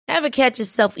Ever catch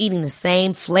yourself eating the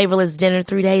same flavorless dinner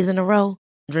 3 days in a row?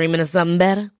 Dreaming of something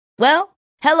better? Well,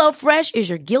 HelloFresh is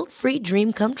your guilt-free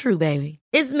dream come true, baby.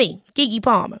 It's me, Keke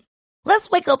Palmer. Let's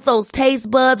wake up those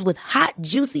taste buds with hot,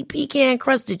 juicy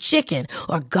pecan-crusted chicken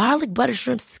or garlic butter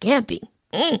shrimp scampi.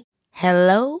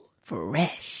 Hello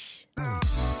Fresh.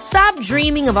 Stop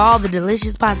dreaming of all the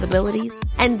delicious possibilities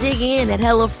and dig in at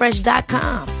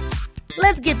HelloFresh.com.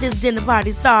 Let's get this dinner party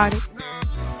started.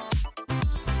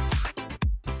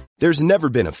 There's never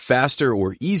been a faster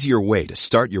or easier way to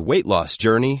start your weight loss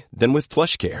journey than with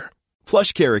PlushCare.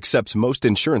 PlushCare accepts most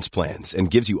insurance plans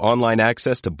and gives you online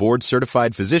access to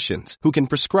board-certified physicians who can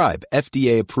prescribe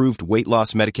FDA-approved weight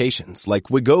loss medications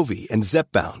like Wegovy and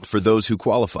Zepbound for those who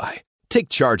qualify. Take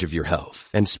charge of your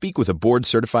health and speak with a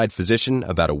board-certified physician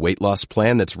about a weight loss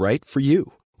plan that's right for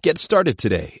you. Get started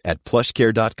today at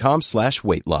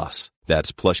plushcare.com/weight loss.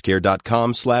 That's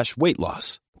plushcare.com/weight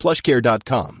loss.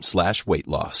 plushcare.com/weight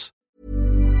loss.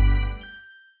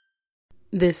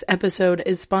 This episode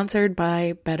is sponsored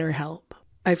by BetterHelp.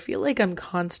 I feel like I'm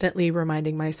constantly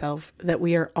reminding myself that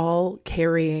we are all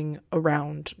carrying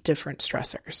around different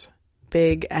stressors,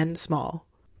 big and small.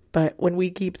 But when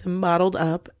we keep them bottled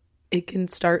up, it can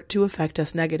start to affect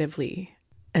us negatively.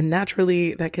 And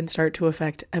naturally, that can start to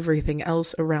affect everything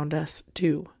else around us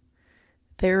too.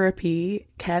 Therapy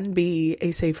can be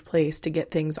a safe place to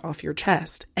get things off your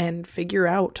chest and figure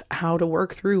out how to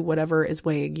work through whatever is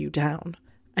weighing you down.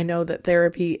 I know that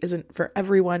therapy isn't for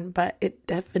everyone, but it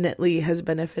definitely has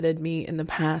benefited me in the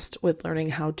past with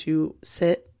learning how to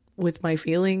sit with my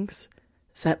feelings,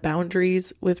 set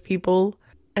boundaries with people,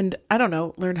 and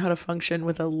learn how to function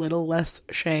with a little less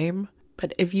shame.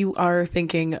 But if you are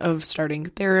thinking of starting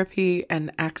therapy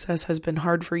and access has been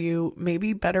hard for you,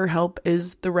 maybe BetterHelp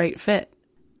is the right fit.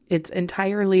 It's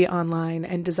entirely online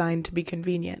and designed to be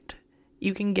convenient.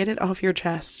 You can get it off your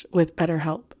chest with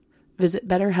BetterHelp. Visit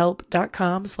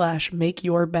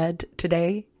BetterHelp.com/makeyourbed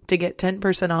today to get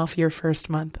 10% off your first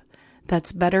month.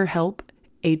 That's BetterHelp,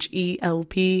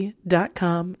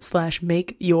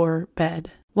 HELP.com/makeyourbed.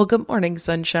 Well, good morning,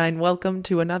 sunshine. Welcome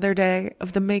to another day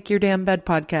of the Make Your Damn Bed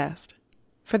podcast.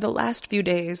 For the last few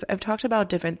days, I've talked about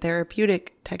different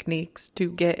therapeutic techniques to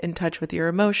get in touch with your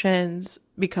emotions,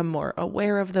 become more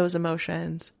aware of those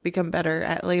emotions, become better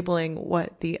at labeling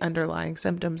what the underlying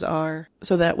symptoms are,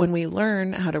 so that when we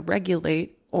learn how to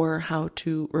regulate or how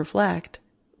to reflect,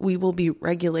 we will be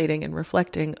regulating and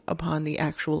reflecting upon the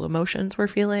actual emotions we're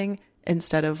feeling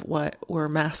instead of what we're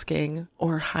masking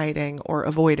or hiding or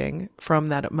avoiding from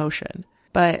that emotion.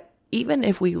 But even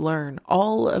if we learn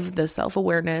all of the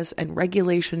self-awareness and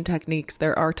regulation techniques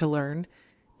there are to learn,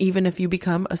 even if you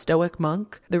become a stoic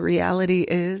monk, the reality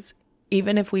is,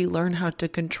 even if we learn how to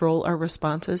control our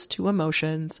responses to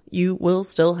emotions, you will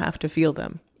still have to feel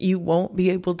them. You won't be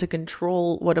able to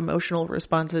control what emotional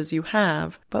responses you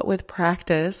have, but with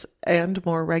practice and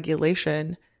more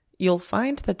regulation, you'll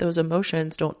find that those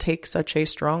emotions don't take such a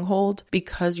stronghold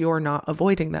because you're not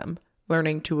avoiding them.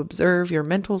 Learning to observe your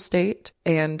mental state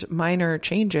and minor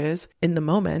changes in the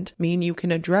moment mean you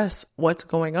can address what's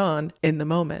going on in the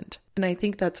moment. And I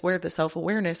think that's where the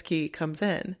self-awareness key comes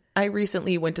in. I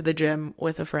recently went to the gym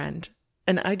with a friend,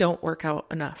 and I don't work out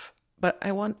enough, but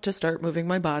I want to start moving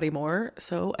my body more,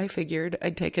 so I figured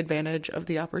I'd take advantage of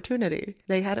the opportunity.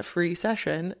 They had a free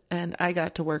session, and I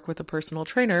got to work with a personal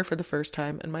trainer for the first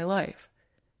time in my life.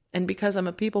 And because I'm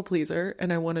a people pleaser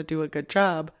and I want to do a good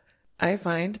job, I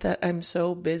find that I'm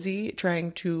so busy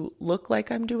trying to look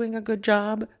like I'm doing a good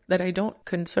job that I don't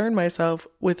concern myself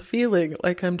with feeling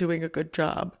like I'm doing a good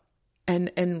job.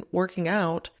 And working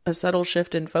out, a subtle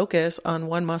shift in focus on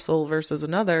one muscle versus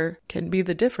another can be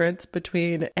the difference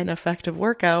between an effective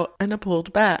workout and a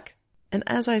pulled back. And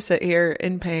as I sit here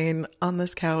in pain on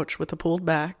this couch with a pulled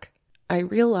back, I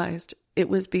realized it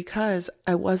was because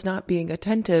I was not being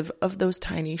attentive of those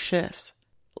tiny shifts.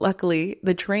 Luckily,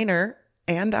 the trainer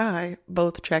and I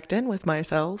both checked in with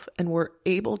myself and were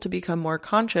able to become more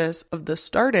conscious of the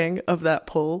starting of that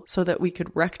pull so that we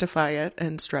could rectify it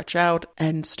and stretch out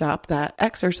and stop that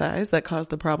exercise that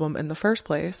caused the problem in the first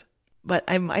place. But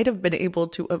I might have been able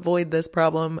to avoid this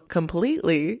problem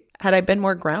completely had I been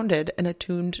more grounded and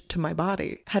attuned to my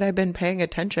body, had I been paying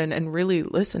attention and really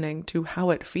listening to how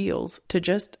it feels, to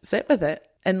just sit with it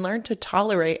and learn to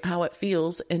tolerate how it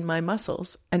feels in my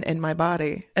muscles and in my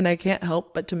body. And I can't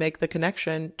help but to make the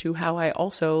connection to how I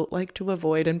also like to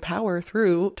avoid and power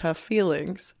through tough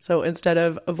feelings. So instead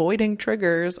of avoiding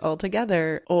triggers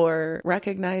altogether or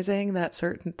recognizing that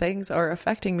certain things are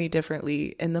affecting me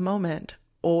differently in the moment,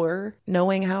 or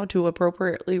knowing how to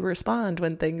appropriately respond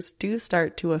when things do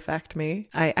start to affect me,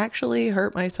 I actually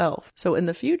hurt myself. So in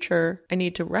the future, I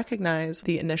need to recognize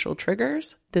the initial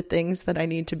triggers, the things that I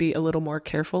need to be a little more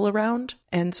careful around,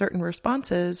 and certain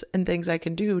responses and things I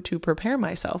can do to prepare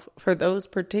myself for those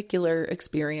particular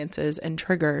experiences and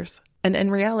triggers. And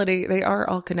in reality, they are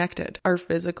all connected. Our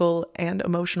physical and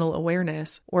emotional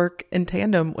awareness work in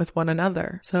tandem with one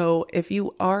another. So if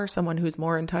you are someone who's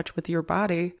more in touch with your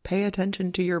body, pay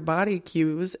attention to your body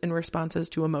cues in responses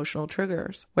to emotional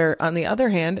triggers. Where on the other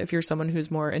hand, if you're someone who's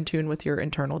more in tune with your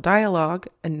internal dialogue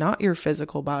and not your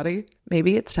physical body,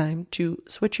 maybe it's time to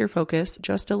switch your focus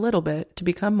just a little bit to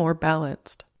become more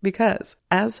balanced. Because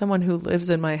as someone who lives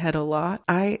in my head a lot,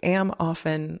 I am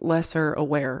often lesser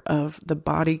aware of the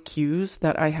body cues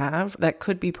that I have that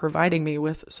could be providing me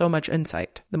with so much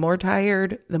insight. The more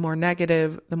tired, the more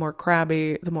negative, the more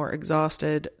crabby, the more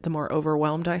exhausted, the more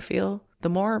overwhelmed I feel, the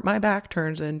more my back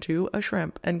turns into a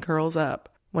shrimp and curls up.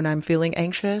 When I'm feeling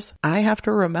anxious, I have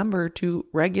to remember to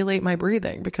regulate my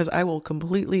breathing because I will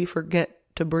completely forget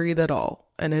to breathe at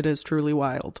all, and it is truly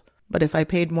wild. But if I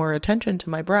paid more attention to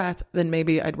my breath, then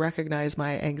maybe I'd recognize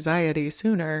my anxiety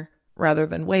sooner rather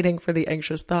than waiting for the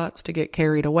anxious thoughts to get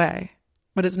carried away.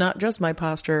 But it's not just my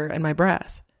posture and my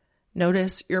breath.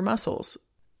 Notice your muscles.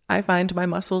 I find my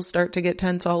muscles start to get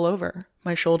tense all over.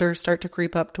 My shoulders start to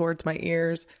creep up towards my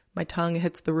ears, my tongue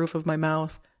hits the roof of my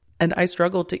mouth, and I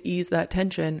struggle to ease that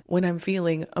tension when I'm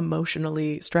feeling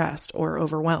emotionally stressed or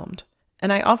overwhelmed.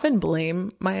 And I often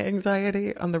blame my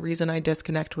anxiety on the reason I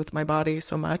disconnect with my body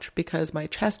so much because my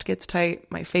chest gets tight,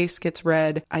 my face gets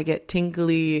red, I get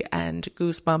tingly and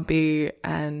goosebumpy,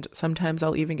 and sometimes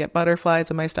I'll even get butterflies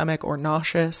in my stomach or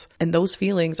nauseous. And those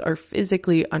feelings are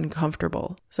physically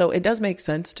uncomfortable. So it does make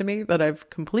sense to me that I've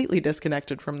completely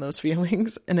disconnected from those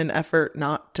feelings in an effort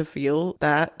not to feel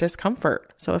that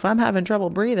discomfort. So if I'm having trouble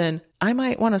breathing, I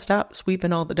might want to stop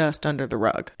sweeping all the dust under the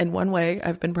rug. And one way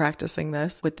I've been practicing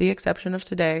this, with the exception of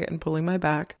today and pulling my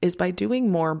back, is by doing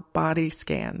more body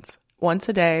scans. Once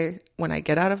a day, when I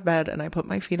get out of bed and I put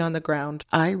my feet on the ground,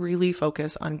 I really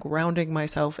focus on grounding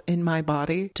myself in my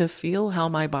body to feel how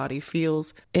my body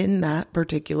feels in that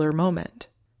particular moment.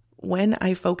 When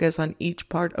I focus on each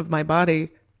part of my body,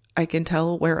 I can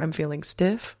tell where I'm feeling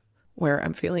stiff, where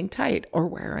I'm feeling tight, or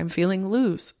where I'm feeling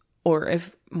loose, or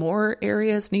if more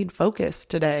areas need focus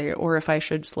today, or if I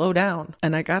should slow down.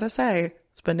 And I gotta say,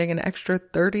 spending an extra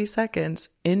 30 seconds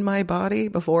in my body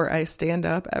before I stand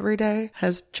up every day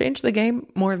has changed the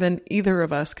game more than either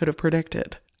of us could have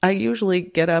predicted. I usually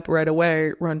get up right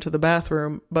away, run to the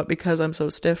bathroom, but because I'm so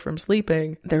stiff from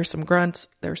sleeping, there's some grunts,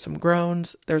 there's some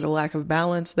groans, there's a lack of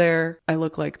balance there. I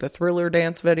look like the Thriller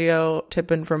dance video,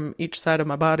 tipping from each side of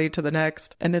my body to the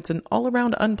next, and it's an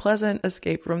all-around unpleasant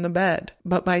escape from the bed.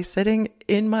 But by sitting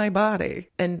in my body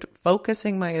and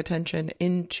focusing my attention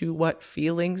into what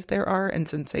feelings there are and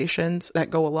sensations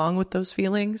that go along with those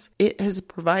feelings, it has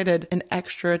provided an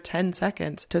extra 10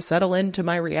 seconds to settle into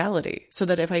my reality so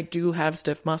that if I do have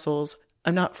stiff muscles,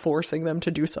 I'm not forcing them to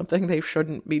do something they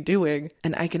shouldn't be doing,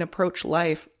 and I can approach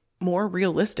life more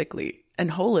realistically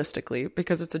and holistically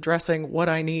because it's addressing what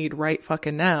I need right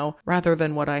fucking now rather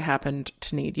than what I happened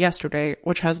to need yesterday,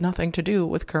 which has nothing to do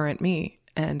with current me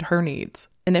and her needs.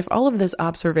 And if all of this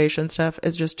observation stuff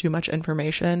is just too much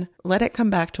information, let it come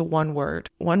back to one word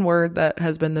that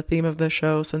has been the theme of this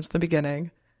show since the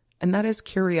beginning, and that is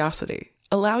curiosity.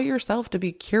 Allow yourself to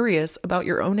be curious about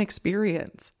your own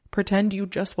experience. Pretend you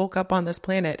just woke up on this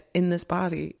planet in this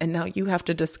body, and now you have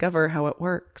to discover how it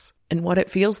works and what it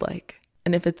feels like.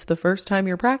 And if it's the first time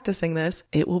you're practicing this,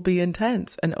 it will be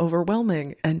intense and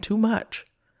overwhelming and too much.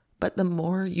 But the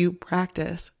more you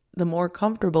practice, the more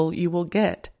comfortable you will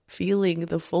get feeling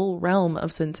the full realm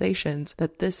of sensations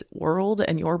that this world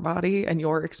and your body and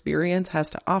your experience has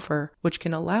to offer, which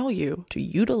can allow you to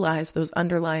utilize those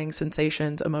underlying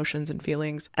sensations, emotions, and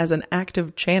feelings as an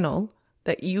active channel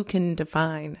that you can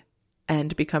define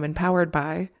and become empowered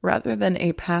by, rather than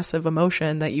a passive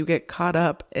emotion that you get caught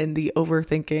up in the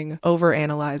overthinking,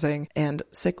 overanalyzing, and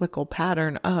cyclical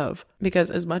pattern of.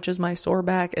 Because as much as my sore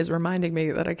back is reminding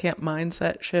me that I can't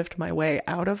mindset shift my way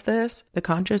out of this, the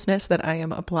consciousness that I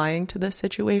am applying to this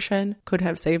situation could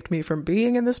have saved me from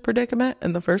being in this predicament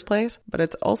in the first place, but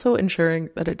it's also ensuring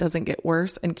that it doesn't get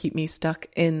worse and keep me stuck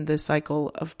in this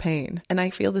cycle of pain. And I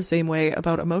feel the same way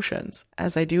about emotions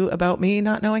as I do about me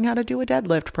not knowing how to do a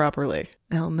deadlift properly.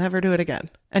 I'll never do it again.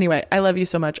 Anyway, I love you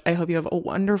so much. I hope you have a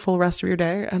wonderful rest of your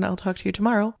day, and I'll talk to you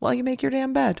tomorrow while you make your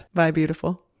damn bed. Bye,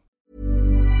 beautiful.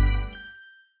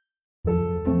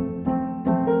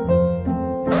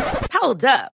 Hold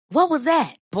up. What was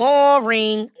that?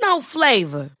 Boring. No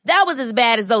flavor. That was as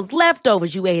bad as those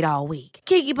leftovers you ate all week.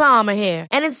 Keke Palmer here,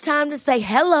 and it's time to say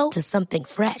hello to something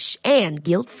fresh and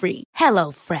guilt-free.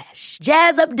 Hello Fresh.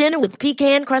 Jazz up dinner with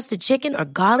pecan-crusted chicken or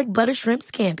garlic butter shrimp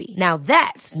scampi. Now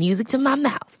that's music to my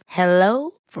mouth.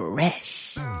 Hello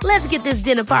Fresh. Let's get this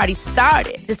dinner party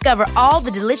started. Discover all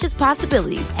the delicious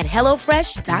possibilities at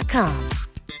HelloFresh.com.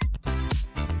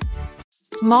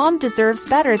 Mom deserves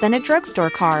better than a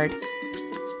drugstore card.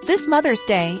 This Mother's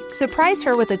Day, surprise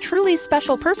her with a truly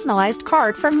special personalized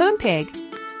card from Moonpig.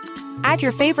 Add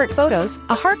your favorite photos,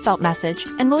 a heartfelt message,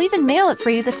 and we'll even mail it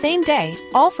for you the same day,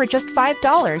 all for just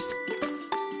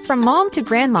 $5. From mom to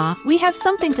grandma, we have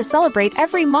something to celebrate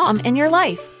every mom in your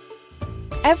life.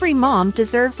 Every mom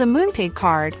deserves a Moonpig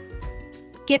card.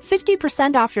 Get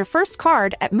 50% off your first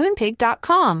card at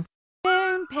Moonpig.com.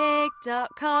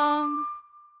 Moonpig.com.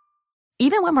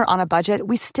 Even when we're on a budget,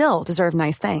 we still deserve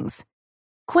nice things.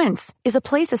 Quince is a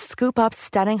place to scoop up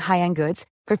stunning high-end goods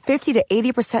for 50 to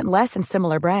 80% less than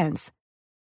similar brands.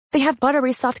 They have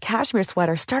buttery soft cashmere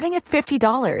sweaters starting at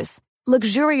 $50,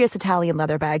 luxurious Italian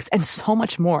leather bags, and so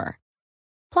much more.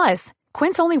 Plus,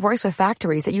 Quince only works with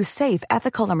factories that use safe,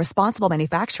 ethical, and responsible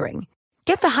manufacturing.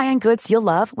 Get the high-end goods you'll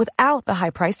love without the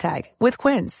high price tag with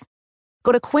Quince.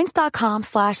 Go to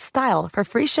quince.com/style for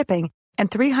free shipping and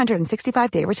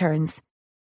 365-day returns.